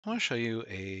I want to show you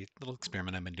a little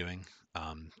experiment I've been doing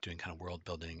kind of world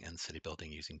building and city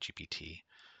building using GPT.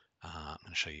 I'm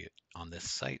going to show you on this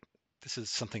site. This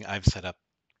is something I've set up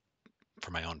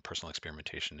for my own personal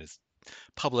experimentation. It's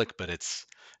public, but it's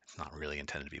not really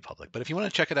intended to be public. But if you want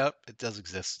to check it out, it does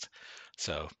exist.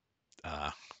 So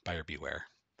uh, buyer beware.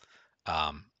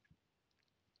 I'm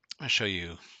going to show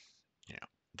you, you know,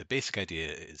 the basic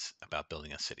idea is about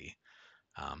building a city.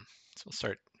 So we'll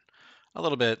start a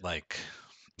little bit like,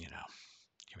 you know,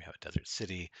 here we have a desert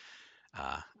city.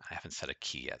 I haven't set a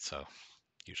key yet, so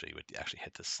usually you would actually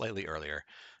hit this slightly earlier.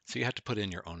 So you have to put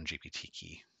in your own GPT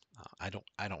key. I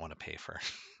don't want to pay for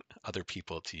other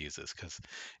people to use this because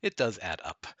it does add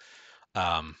up.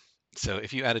 Um, so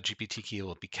if you add a GPT key, it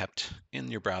will be kept in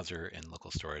your browser in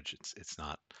local storage. It's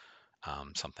not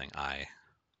something I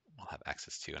will have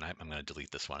access to, and I'm going to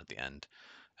delete this one at the end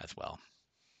as well.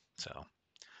 So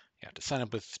you have to sign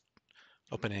up with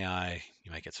OpenAI.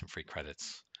 You might get some free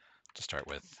credits to start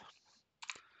with.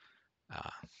 Uh,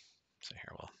 so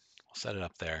here we'll set it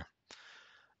up there.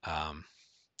 Um,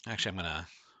 Actually, I'm gonna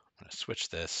switch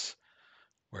this.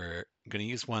 We're going to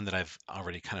use one that I've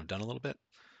already kind of done a little bit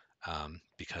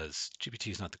because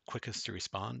GPT is not the quickest to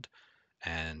respond,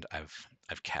 and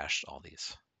I've cached all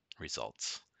these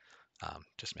results.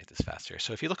 Just make this faster.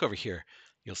 So if you look over here,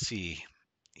 you'll see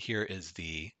here is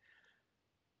the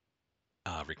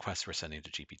request we're sending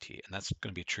to GPT, and that's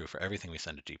going to be true for everything we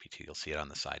send to GPT. You'll see it on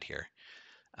the side here.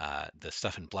 The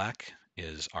stuff in black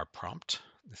is our prompt.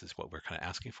 This is what we're kind of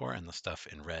asking for, and the stuff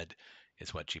in red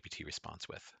is what GPT responds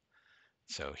with.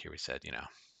 So here we said,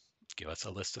 give us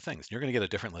a list of things. You're going to get a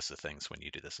different list of things when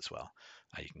you do this as well.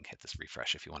 You can hit this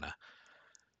refresh if you want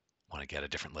to get a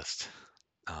different list.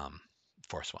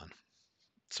 Force one.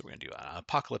 So we're going to do an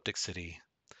apocalyptic city.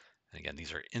 And again,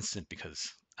 these are instant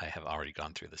because I have already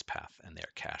gone through this path and they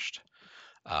are cached.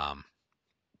 Um,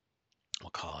 we'll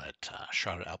call it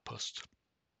shrouded outpost.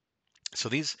 So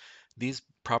these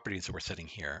properties that we're setting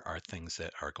here are things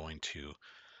that are going to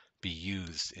be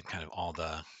used in kind of all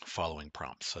the following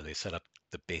prompts. So they set up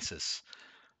the basis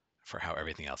for how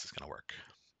everything else is going to work.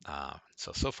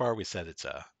 So far we said it's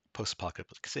a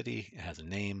post-apocalyptic city. It has a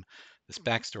name. This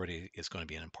backstory is going to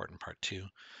be an important part too.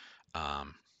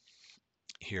 Um,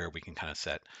 Here we can kind of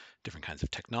set different kinds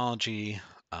of technology.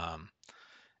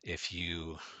 If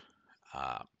you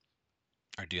uh,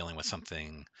 are dealing with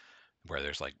something where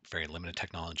there's like very limited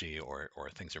technology or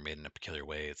things are made in a peculiar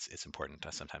way, it's important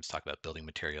to sometimes talk about building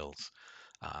materials.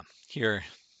 Here,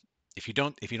 if you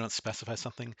don't specify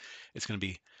something, it's going to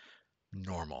be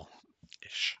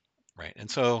normal-ish, right? And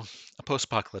so a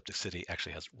post-apocalyptic city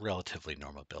actually has relatively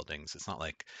normal buildings. It's not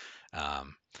like I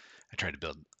tried to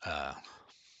build a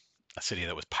city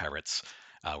that was pirates,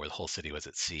 where the whole city was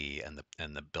at sea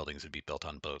and the buildings would be built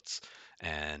on boats,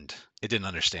 and it didn't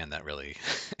understand that really,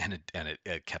 and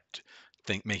it kept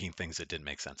making things that didn't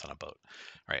make sense on a boat,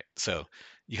 right? So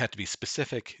you have to be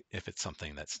specific if it's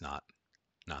something that's not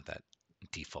that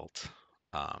default.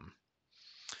 Um,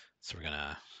 so we're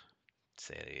gonna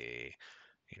say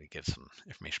maybe give some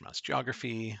information about its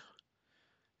geography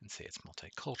and say it's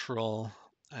multicultural.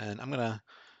 And I'm gonna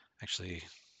actually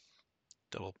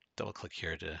double click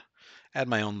here to add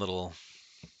my own little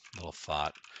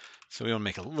thought. So we want to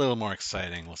make it a little more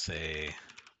exciting. We'll say,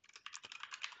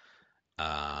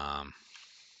 um,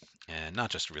 and not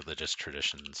just religious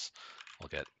traditions. We'll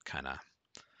get kind of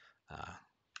uh,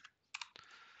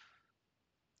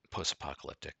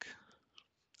 post-apocalyptic.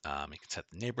 You can set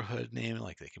the neighborhood name,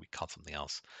 like they could be called something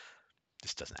else.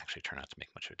 This doesn't actually turn out to make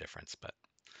much of a difference, but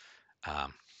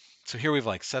um, so here we've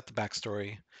like set the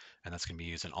backstory, and that's going to be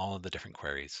used in all of the different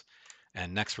queries.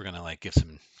 And next we're going to like give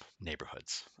some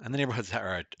neighborhoods, and the neighborhoods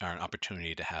are an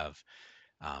opportunity to have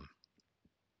um,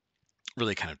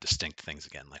 really kind of distinct things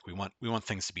again. Like we want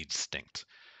things to be distinct.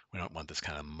 We don't want this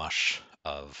kind of mush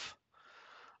of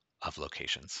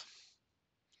locations.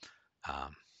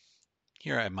 Um,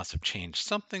 Here I must have changed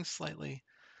something slightly,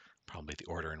 probably the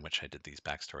order in which I did these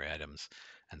backstory items,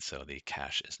 and so the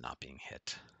cache is not being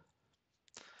hit.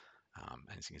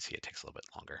 As you can see, it takes a little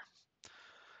bit longer.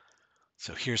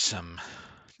 So here's some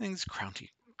things: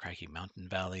 Craggy Mountain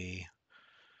Valley,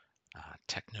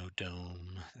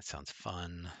 Technodome. That sounds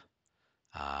fun.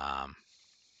 Um,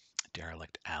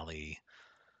 Derelict Alley.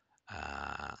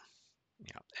 Uh,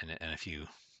 and if you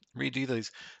redo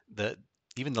these, the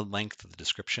even the length of the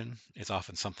description is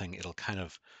often something it'll kind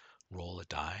of roll a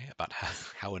die about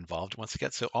how involved it wants to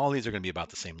get. So all these are going to be about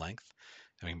the same length,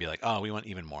 and we can be like, oh, we want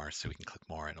even more, so we can click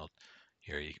more, and it'll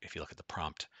here. If you look at the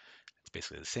prompt, it's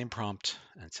basically the same prompt,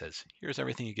 and it says, here's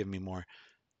everything you give me more.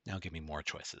 Now give me more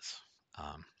choices.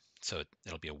 Um, so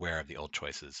it'll be aware of the old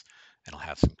choices and it'll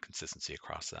have some consistency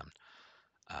across them.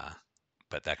 Uh,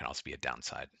 but that can also be a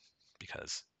downside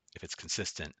because if it's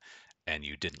consistent and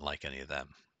you didn't like any of them,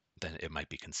 then it might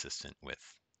be consistent with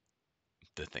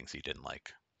the things you didn't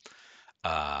like.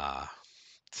 Uh,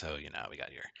 so we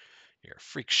got your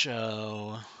freak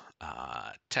show,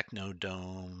 techno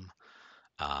dome,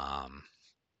 um,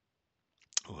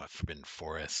 a forbidden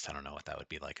forest. I don't know what that would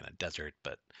be like in a desert,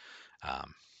 but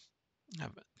um, I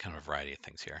have kind of a variety of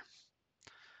things here.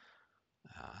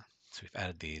 So we've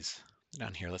added these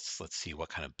down here. Let's see what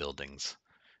kind of buildings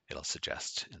it'll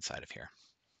suggest inside of here.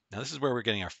 Now this is where we're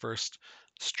getting our first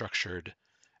structured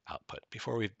output.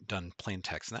 Before we've done plain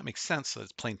text, and that makes sense that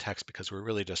it's plain text because we're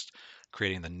really just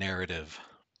creating the narrative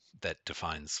that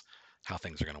defines how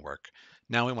things are going to work.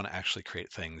 Now we want to actually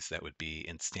create things that would be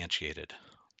instantiated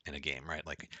in a game, right?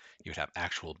 Like you would have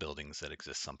actual buildings that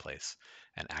exist someplace,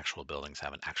 and actual buildings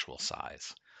have an actual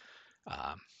size.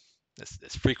 Um,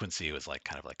 this frequency was like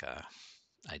kind of like a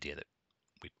idea that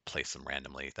we place them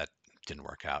randomly. That didn't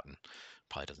work out and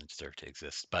probably doesn't deserve to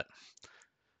exist. But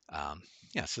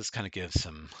yeah, so this kind of gives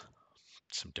some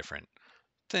different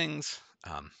things.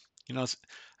 You notice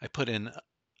I put in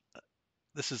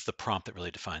this is the prompt that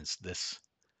really defines this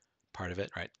part of it,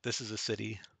 right? This is a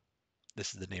city.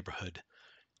 This is the neighborhood.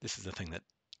 This is the thing that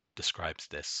describes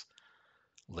this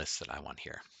list that I want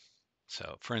here.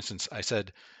 So for instance, I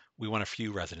said we want a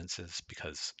few residences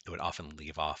because it would often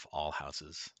leave off all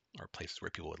houses or places where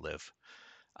people would live.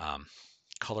 Um,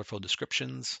 Colorful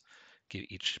descriptions give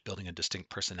each building a distinct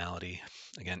personality.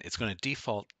 Again, it's going to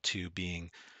default to being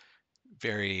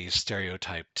very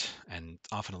stereotyped and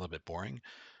often a little bit boring.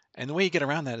 And the way you get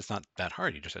around that is not that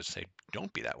hard. You just have to say,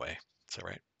 don't be that way. So,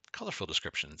 right, colorful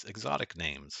descriptions, exotic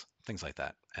names, things like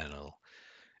that, and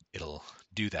it'll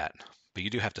do that. But you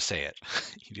do have to say it.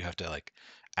 You do have to like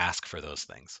ask for those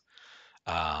things.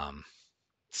 Um,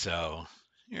 so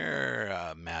you're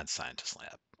a mad scientist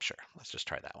lab. Sure, let's just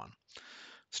try that one.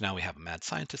 So now we have a mad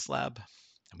scientist lab,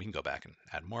 and we can go back and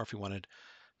add more if we wanted.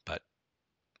 But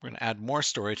we're going to add more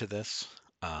story to this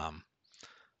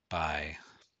by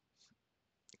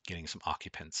getting some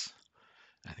occupants.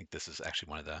 I think this is actually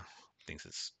one of the things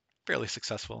that's fairly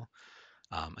successful.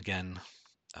 Again,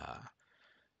 uh,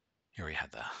 here we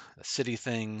have the city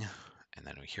thing, and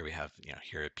then here we have,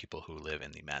 here are people who live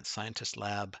in the mad scientist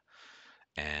lab,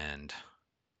 and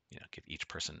give each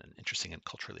person an interesting and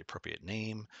culturally appropriate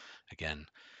name. Again,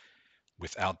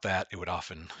 without that, it would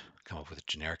often come up with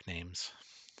generic names.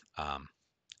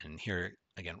 And here,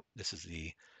 again, this is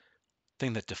the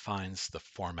thing that defines the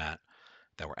format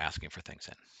that we're asking for things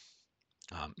in.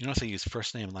 You notice I use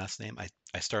first name and last name.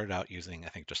 I started out using, I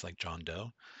think, just like John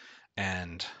Doe,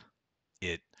 and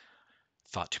it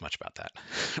thought too much about that,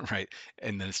 right?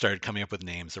 And then it started coming up with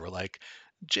names that were like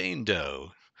Jane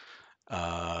Doe,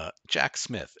 Jack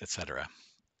Smith, etc.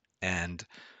 And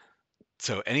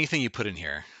so anything you put in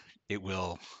here, it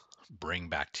will bring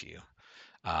back to you.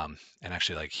 And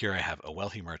actually, like here, I have a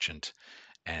wealthy merchant,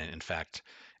 and in fact,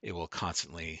 it will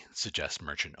constantly suggest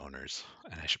merchant owners,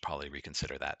 and I should probably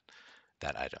reconsider that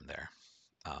item there.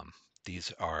 Um,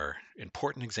 these are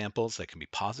important examples that can be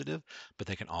positive, but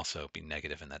they can also be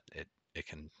negative in that it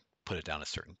can put it down a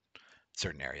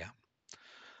certain area.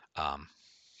 So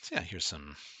yeah, here's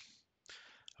some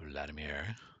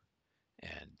Vladimir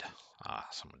and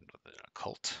someone with a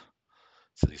cult.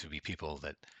 So these would be people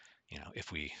that,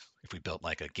 if we built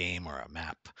like a game or a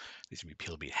map, these would be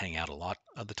people be hang out a lot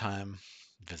of the time,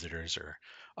 visitors or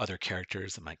other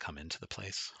characters that might come into the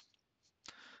place.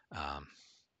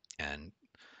 And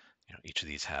each of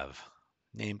these have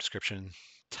name, description,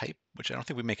 type, which I don't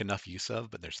think we make enough use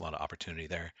of, but there's a lot of opportunity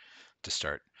there to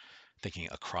start thinking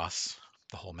across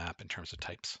the whole map in terms of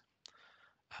types.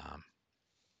 Um,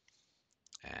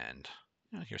 and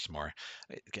here's some more.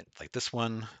 Again, like this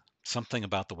one, something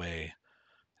about the way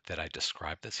that I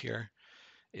describe this here,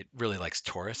 it really likes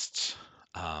tourists.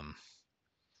 Um,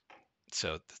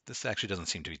 so this actually doesn't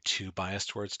seem to be too biased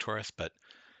towards tourists, but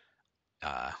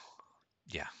uh,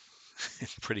 yeah,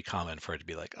 it's pretty common for it to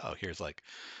be like, oh, here's like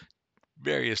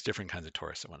various different kinds of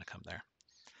tourists that want to come there.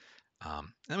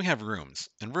 Then we have rooms,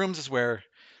 and rooms is where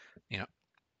I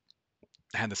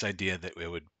had this idea that it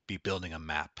would be building a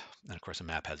map, and of course a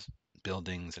map has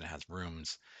buildings and it has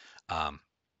rooms. Um,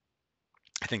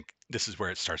 I think this is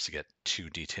where it starts to get too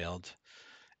detailed,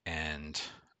 and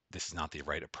this is not the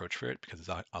right approach for it because it's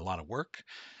a lot of work.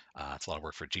 It's a lot of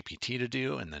work for GPT to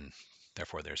do, and then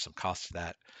therefore there's some cost to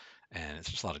that, and it's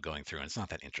just a lot of going through, and it's not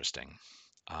that interesting.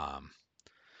 Um,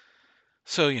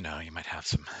 so you might have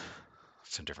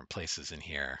some different places in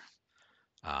here.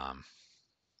 Um,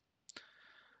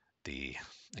 the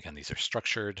again, these are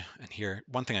structured. And here,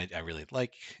 one thing I really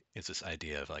like is this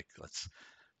idea of like, let's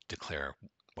declare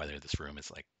whether this room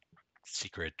is like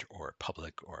secret or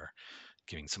public, or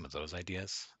giving some of those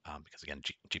ideas. Because again,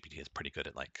 GPT is pretty good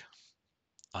at like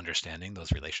understanding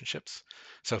those relationships.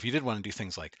 So if you did want to do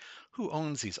things like, who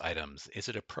owns these items? Is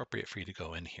it appropriate for you to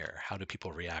go in here? How do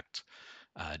people react?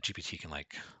 GPT can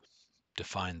like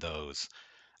define those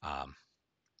um,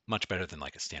 much better than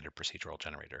like a standard procedural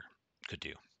generator could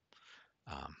do.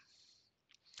 Um,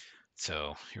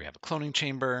 so here we have a cloning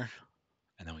chamber,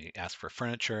 and then we ask for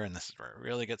furniture, and this is where it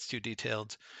really gets too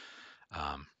detailed.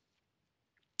 Um,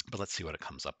 but let's see what it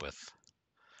comes up with.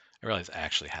 I realize I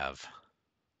actually have,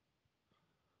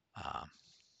 um,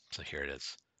 so here it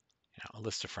is, a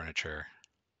list of furniture,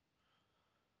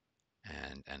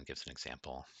 and gives an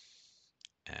example.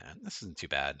 And this isn't too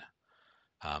bad.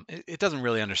 It doesn't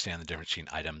really understand the difference between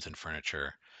items and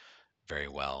furniture very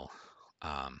well.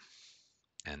 Um,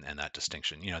 and that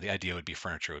distinction. The idea would be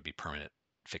furniture would be permanent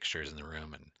fixtures in the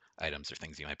room, and items are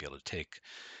things you might be able to take.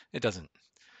 It doesn't.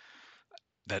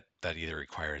 That either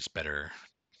requires better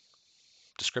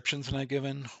descriptions than I've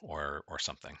given, or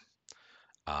something.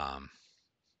 Um,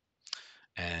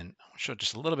 and I'll show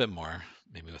just a little bit more,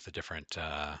 maybe with a different.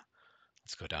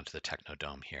 Let's go down to the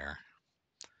Technodome here,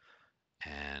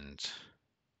 and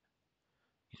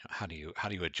how do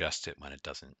you adjust it when it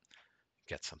doesn't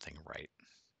get something right?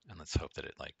 And let's hope that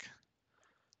it like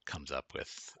comes up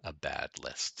with a bad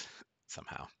list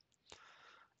somehow.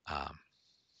 Um,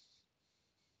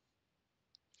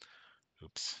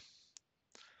 oops,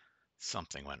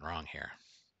 something went wrong here.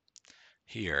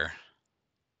 Here,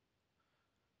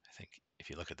 I think if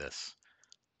you look at this,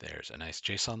 there's a nice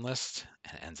JSON list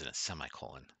and it ends in a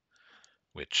semicolon,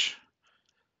 which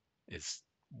is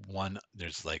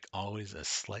there's like always a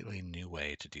slightly new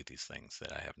way to do these things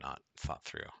that I have not thought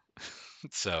through.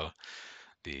 So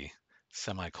the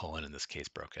semicolon in this case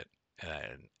broke it.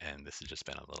 And this has just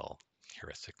been a little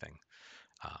heuristic thing.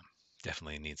 Um,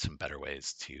 Definitely need some better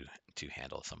ways to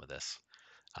handle some of this.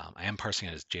 I am parsing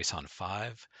it as JSON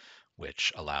 5,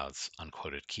 which allows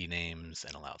unquoted key names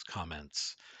and allows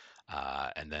comments.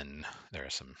 And then there are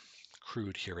some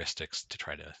crude heuristics to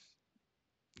try to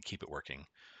keep it working.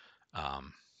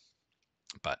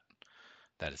 But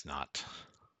that is not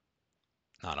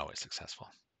always successful.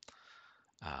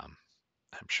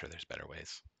 I'm sure there's better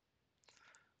ways.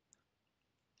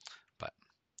 But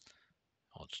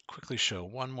I'll just quickly show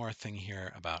one more thing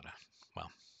here about,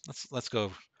 well, let's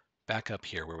go back up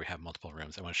here where we have multiple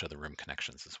rooms. I want to show the room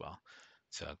connections as well.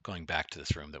 So going back to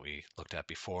this room that we looked at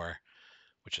before,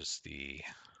 which is the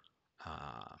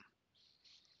uh,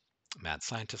 Mad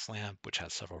Scientist Lamp, which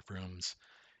has several rooms.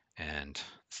 And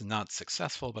this is not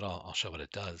successful, but I'll show what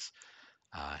it does.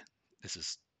 This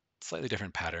is slightly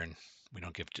different pattern. We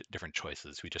don't give different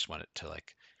choices. We just want it to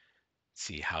like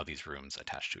see how these rooms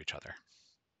attach to each other.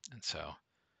 And so,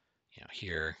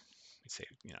 here we say,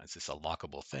 is this a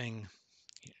lockable thing?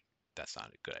 That's not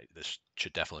a good idea. This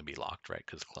should definitely be locked, right?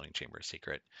 Because the cloning chamber is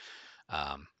secret.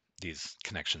 These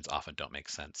connections often don't make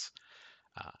sense.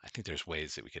 I think there's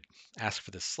ways that we could ask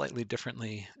for this slightly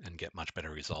differently and get much better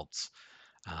results.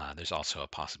 There's also a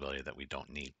possibility that we don't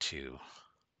need to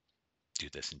do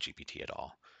this in GPT at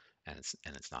all, and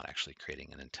it's not actually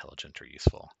creating an intelligent or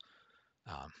useful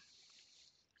um,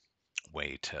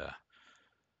 way to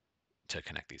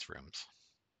connect these rooms.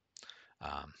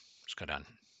 Just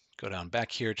go down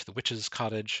back here to the witch's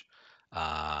cottage.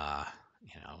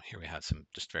 Here we have some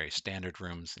just very standard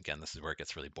rooms. Again, this is where it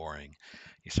gets really boring.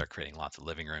 You start creating lots of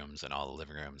living rooms, and all the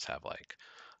living rooms have like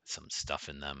some stuff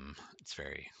in them. It's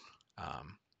very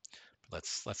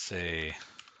let's say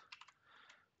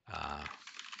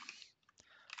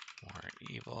more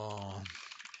evil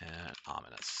and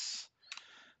ominous.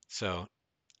 So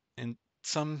in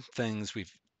some things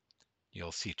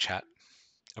you'll see chat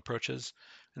approaches,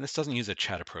 and this doesn't use a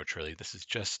chat approach really. This is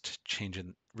just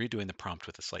redoing the prompt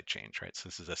with a slight change, right? So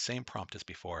this is the same prompt as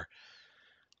before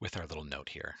with our little note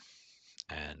here,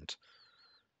 and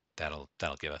that'll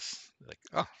give us like,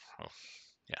 oh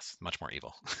yes, much more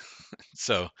evil.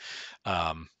 So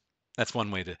that's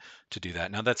one way to do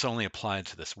that. Now that's only applied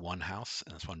to this one house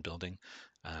and this one building.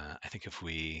 I think if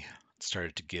we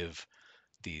started to give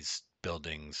these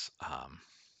buildings,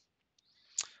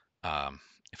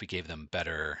 if we gave them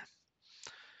better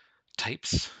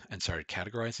types and started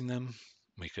categorizing them,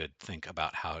 we could think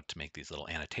about how to make these little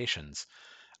annotations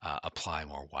apply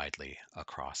more widely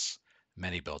across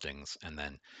many buildings, and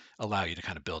then allow you to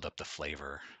kind of build up the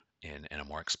flavor in a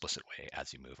more explicit way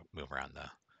as you move around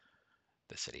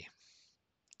the city.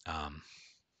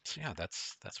 So yeah,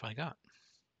 that's what I got.